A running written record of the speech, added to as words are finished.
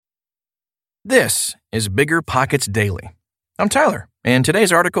This is Bigger Pockets Daily. I'm Tyler, and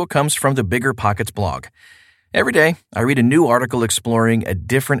today's article comes from the Bigger Pockets blog. Every day, I read a new article exploring a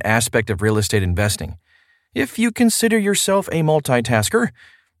different aspect of real estate investing. If you consider yourself a multitasker,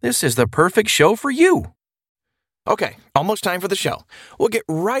 this is the perfect show for you. Okay, almost time for the show. We'll get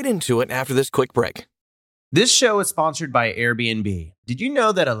right into it after this quick break. This show is sponsored by Airbnb. Did you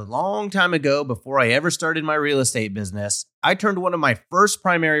know that a long time ago, before I ever started my real estate business, I turned one of my first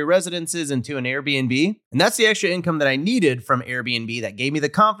primary residences into an Airbnb? And that's the extra income that I needed from Airbnb that gave me the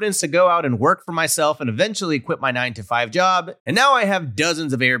confidence to go out and work for myself and eventually quit my 9-to-5 job. And now I have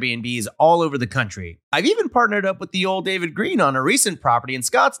dozens of Airbnbs all over the country. I've even partnered up with the old David Green on a recent property in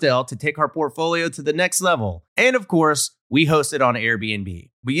Scottsdale to take our portfolio to the next level. And of course, we host it on Airbnb.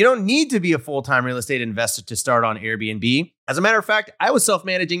 But you don't need to be a full-time real estate investor to start on Airbnb. As a matter of fact, I was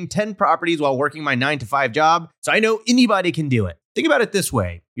self-managing 10 properties while working my 9-to-5 job, so I know anybody can do it. Think about it this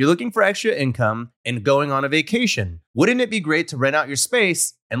way. You're looking for extra income and going on a vacation. Wouldn't it be great to rent out your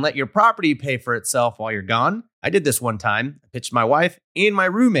space and let your property pay for itself while you're gone? I did this one time. I pitched my wife and my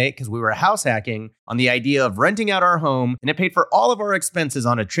roommate, because we were house hacking, on the idea of renting out our home, and it paid for all of our expenses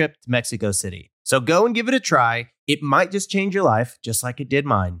on a trip to Mexico City. So go and give it a try. It might just change your life, just like it did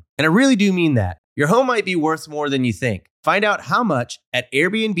mine. And I really do mean that. Your home might be worth more than you think. Find out how much at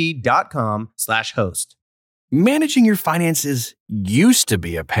airbnb.com/host. Managing your finances used to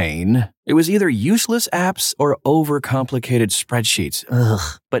be a pain. It was either useless apps or overcomplicated spreadsheets.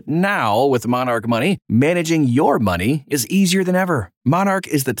 But now, with Monarch Money, managing your money is easier than ever. Monarch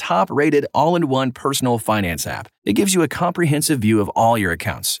is the top-rated all-in-one personal finance app. It gives you a comprehensive view of all your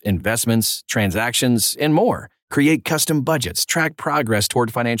accounts, investments, transactions, and more. Create custom budgets, track progress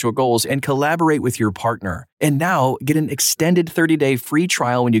toward financial goals, and collaborate with your partner. And now, get an extended 30-day free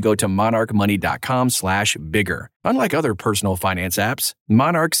trial when you go to monarchmoney.com/bigger. Unlike other personal finance apps,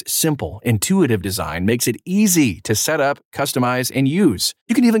 Monarch's simple, intuitive design makes it easy to set up, customize, and use.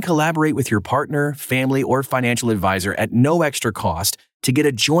 You can even collaborate with your partner, family, or financial advisor at no extra cost to get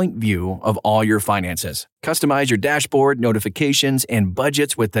a joint view of all your finances. Customize your dashboard, notifications, and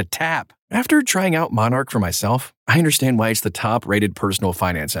budgets with the tap. After trying out Monarch for myself, I understand why it's the top-rated personal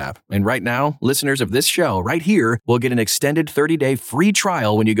finance app. And right now, listeners of this show right here will get an extended 30-day free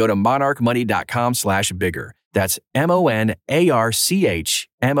trial when you go to monarchmoney.com/bigger. That's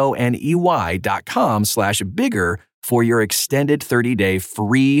monarchmoney.com/bigger for your extended 30-day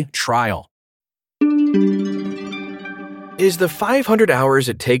free trial. Is the 500 hours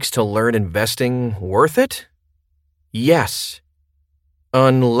it takes to learn investing worth it? Yes.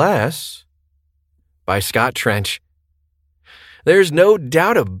 Unless... by Scott Trench. There's no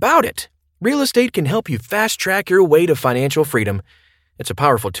doubt about it. Real estate can help you fast-track your way to financial freedom. It's a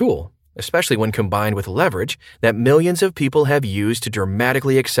powerful tool, especially when combined with leverage that millions of people have used to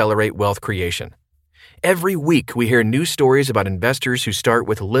dramatically accelerate wealth creation. Every week, we hear new stories about investors who start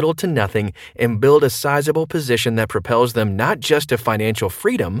with little to nothing and build a sizable position that propels them not just to financial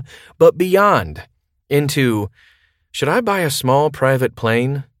freedom, but beyond, into, should I buy a small private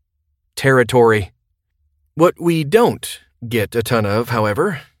plane? Territory. What we don't get a ton of,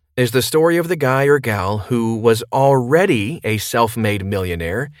 however, is the story of the guy or gal who was already a self-made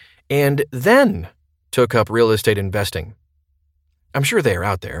millionaire and then took up real estate investing. I'm sure they are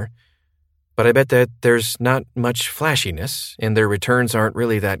out there, but I bet that there's not much flashiness and their returns aren't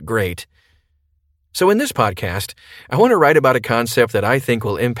really that great. So in this podcast, I want to write about a concept that I think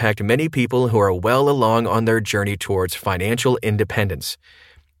will impact many people who are well along on their journey towards financial independence.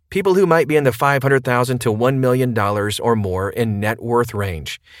 People who might be in the $500,000 to $1 million or more in net worth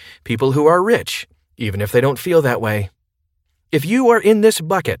range. People who are rich, even if they don't feel that way. If you are in this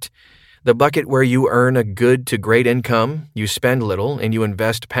bucket, the bucket where you earn a good to great income, you spend little, and you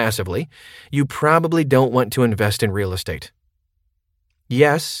invest passively, you probably don't want to invest in real estate.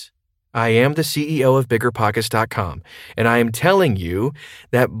 Yes, I am the CEO of BiggerPockets.com, and I am telling you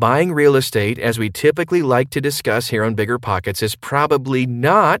that buying real estate, as we typically like to discuss here on Bigger Pockets, is probably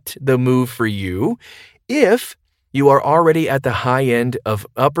not the move for you if you are already at the high end of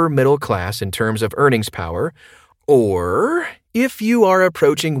upper middle class in terms of earnings power, or if you are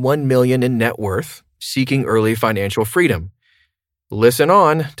approaching $1 million in net worth, seeking early financial freedom. Listen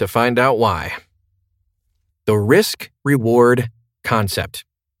on to find out why. The risk-reward concept.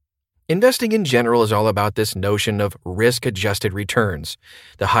 Investing in general is all about this notion of risk-adjusted returns.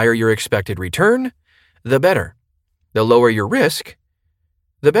 The higher your expected return, the better. The lower your risk,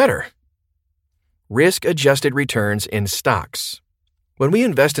 the better. Risk-adjusted returns in stocks. When we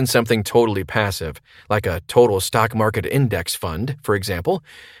invest in something totally passive, like a total stock market index fund, for example,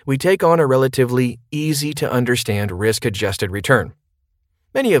 we take on a relatively easy-to-understand risk-adjusted return.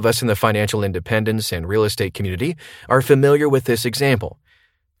 Many of us in the financial independence and real estate community are familiar with this example.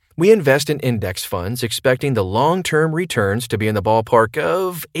 We invest in index funds expecting the long-term returns to be in the ballpark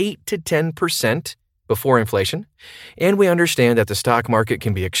of 8 to 10% before inflation, and we understand that the stock market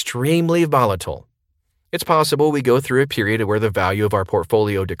can be extremely volatile. It's possible we go through a period where the value of our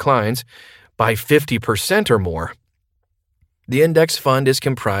portfolio declines by 50% or more. The index fund is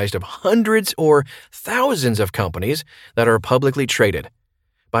comprised of hundreds or thousands of companies that are publicly traded.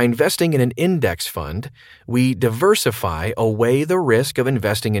 By investing in an index fund, we diversify away the risk of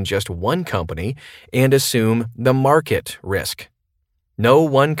investing in just one company and assume the market risk. No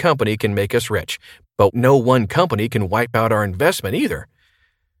one company can make us rich, but no one company can wipe out our investment either.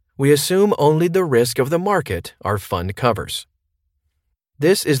 We assume only the risk of the market our fund covers.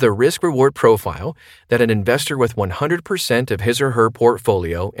 This is the risk-reward profile that an investor with 100% of his or her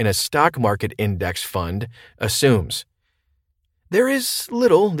portfolio in a stock market index fund assumes. There is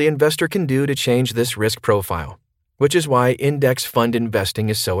little the investor can do to change this risk profile, which is why index fund investing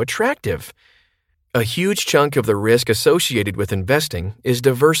is so attractive. A huge chunk of the risk associated with investing is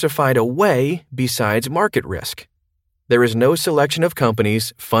diversified away besides market risk. There is no selection of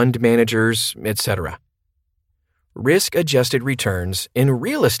companies, fund managers, etc. Risk-adjusted returns in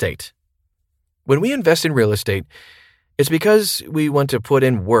real estate. When we invest in real estate, it's because we want to put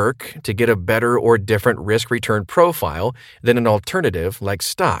in work to get a better or different risk-return profile than an alternative like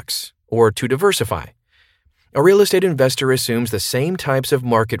stocks, or to diversify. A real estate investor assumes the same types of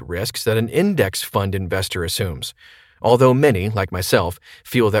market risks that an index fund investor assumes, although many, like myself,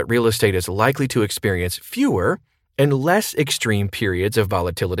 feel that real estate is likely to experience fewer and less extreme periods of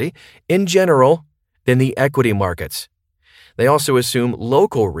volatility in general than the equity markets. They also assume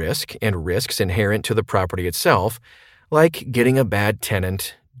local risk and risks inherent to the property itself, like getting a bad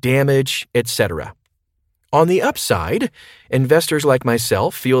tenant, damage, etc. On the upside, investors like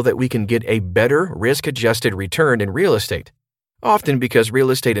myself feel that we can get a better risk-adjusted return in real estate, often because real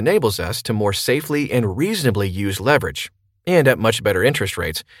estate enables us to more safely and reasonably use leverage, and at much better interest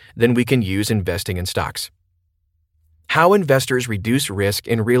rates than we can use investing in stocks. How investors reduce risk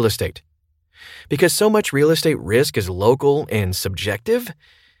in real estate. Because so much real estate risk is local and subjective,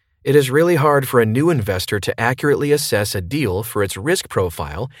 it is really hard for a new investor to accurately assess a deal for its risk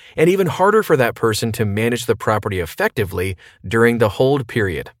profile, and even harder for that person to manage the property effectively during the hold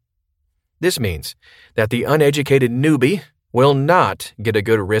period. This means that the uneducated newbie will not get a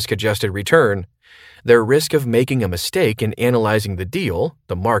good risk-adjusted return. Their risk of making a mistake in analyzing the deal,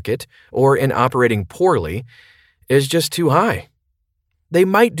 the market, or in operating poorly is just too high. They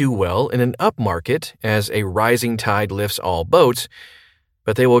might do well in an up market as a rising tide lifts all boats,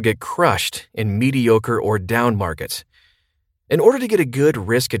 but they will get crushed in mediocre or down markets. In order to get a good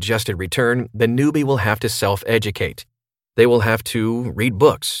risk-adjusted return, the newbie will have to self-educate. They will have to read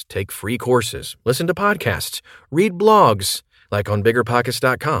books, take free courses, listen to podcasts, read blogs, like on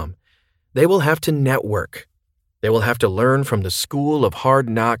BiggerPockets.com. They will have to network. They will have to learn from the school of hard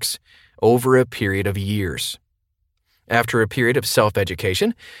knocks over a period of years. After a period of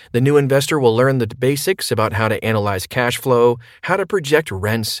self-education, the new investor will learn the basics about how to analyze cash flow, how to project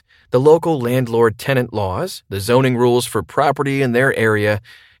rents, the local landlord-tenant laws, the zoning rules for property in their area,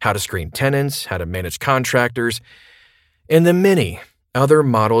 how to screen tenants, how to manage contractors, and the many other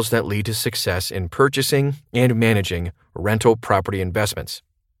models that lead to success in purchasing and managing rental property investments.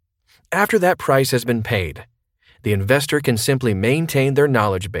 After that price has been paid, the investor can simply maintain their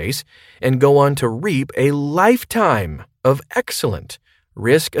knowledge base and go on to reap a lifetime of excellent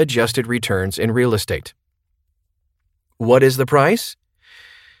risk-adjusted returns in real estate. What is the price?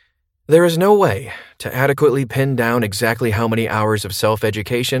 There is no way to adequately pin down exactly how many hours of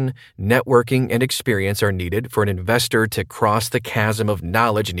self-education, networking, and experience are needed for an investor to cross the chasm of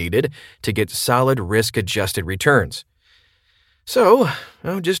knowledge needed to get solid risk-adjusted returns. So,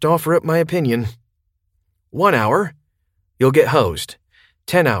 I'll just offer up my opinion. 1 hour, you'll get hosed.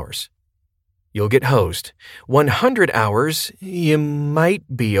 10 hours, you'll get hosed. 100 hours, you might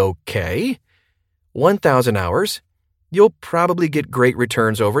be okay. 1,000 hours, you'll probably get great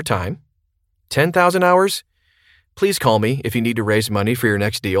returns over time. 10,000 hours, please call me if you need to raise money for your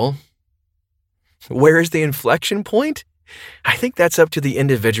next deal. Where is the inflection point? I think that's up to the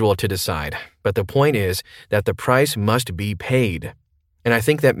individual to decide, but the point is that the price must be paid. And I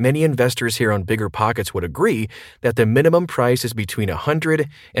think that many investors here on Bigger Pockets would agree that the minimum price is between 100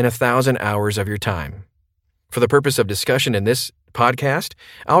 and 1,000 hours of your time. For the purpose of discussion in this podcast,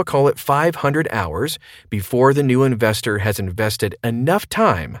 I'll call it 500 hours before the new investor has invested enough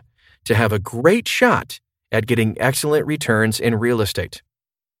time to have a great shot at getting excellent returns in real estate.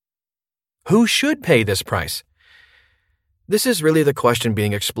 Who should pay this price? This is really the question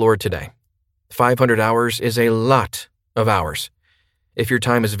being explored today. 500 hours is a lot of hours. If your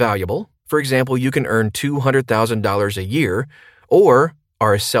time is valuable, for example, you can earn $200,000 a year or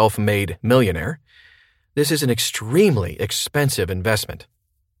are a self-made millionaire, this is an extremely expensive investment.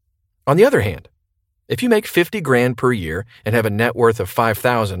 On the other hand, if you make $50,000 per year and have a net worth of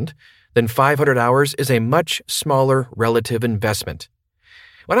 $5,000, then 500 hours is a much smaller relative investment.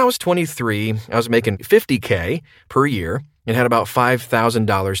 When I was 23, I was making $50,000 per year and had about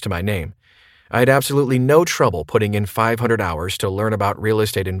 $5,000 to my name. I had absolutely no trouble putting in 500 hours to learn about real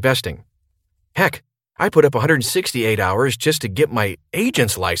estate investing. Heck, I put up 168 hours just to get my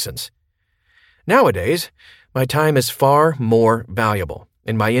agent's license. Nowadays, my time is far more valuable,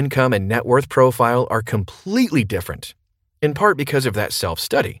 and my income and net worth profile are completely different, in part because of that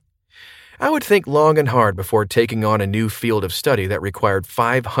self-study. I would think long and hard before taking on a new field of study that required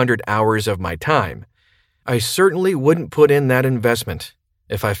 500 hours of my time. I certainly wouldn't put in that investment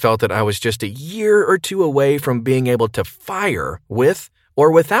if I felt that I was just a year or two away from being able to fire with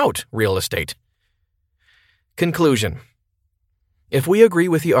or without real estate. Conclusion. If we agree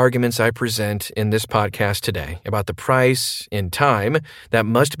with the arguments I present in this podcast today about the price and time that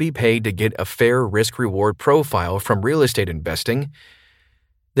must be paid to get a fair risk-reward profile from real estate investing,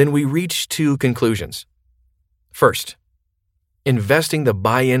 then we reach two conclusions. First, investing the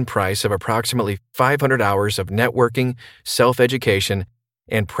buy-in price of approximately 500 hours of networking, self-education,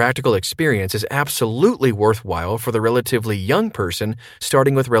 and practical experience is absolutely worthwhile for the relatively young person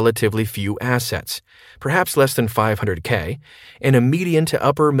starting with relatively few assets, perhaps less than $500,000, and a median to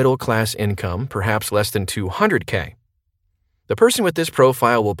upper middle class income, perhaps less than $200,000. The person with this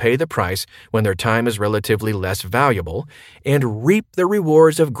profile will pay the price when their time is relatively less valuable and reap the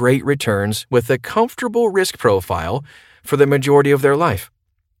rewards of great returns with a comfortable risk profile for the majority of their life.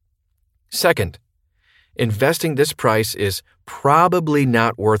 Second, investing this price is probably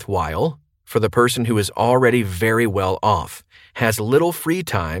not worthwhile for the person who is already very well off, has little free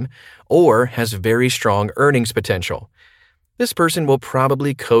time, or has very strong earnings potential. This person will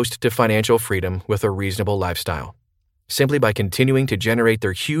probably coast to financial freedom with a reasonable lifestyle, simply by continuing to generate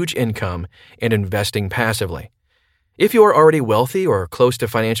their huge income and investing passively. If you are already wealthy or close to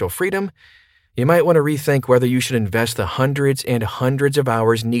financial freedom, you might want to rethink whether you should invest the hundreds and hundreds of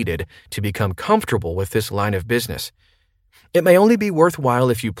hours needed to become comfortable with this line of business. It may only be worthwhile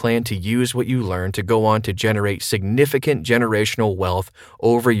if you plan to use what you learn to go on to generate significant generational wealth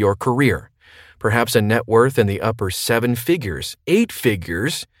over your career, perhaps a net worth in the upper 7 figures, 8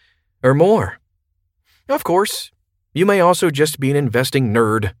 figures, or more. Of course, you may also just be an investing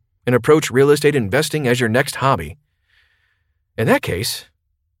nerd and approach real estate investing as your next hobby. In that case,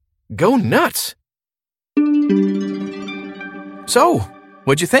 go nuts! So,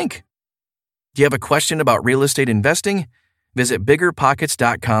 what'd you think? Do you have a question about real estate investing? Visit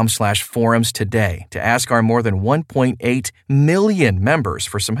biggerpockets.com/forums today to ask our more than 1.8 million members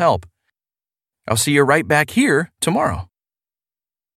for some help. I'll see you right back here tomorrow.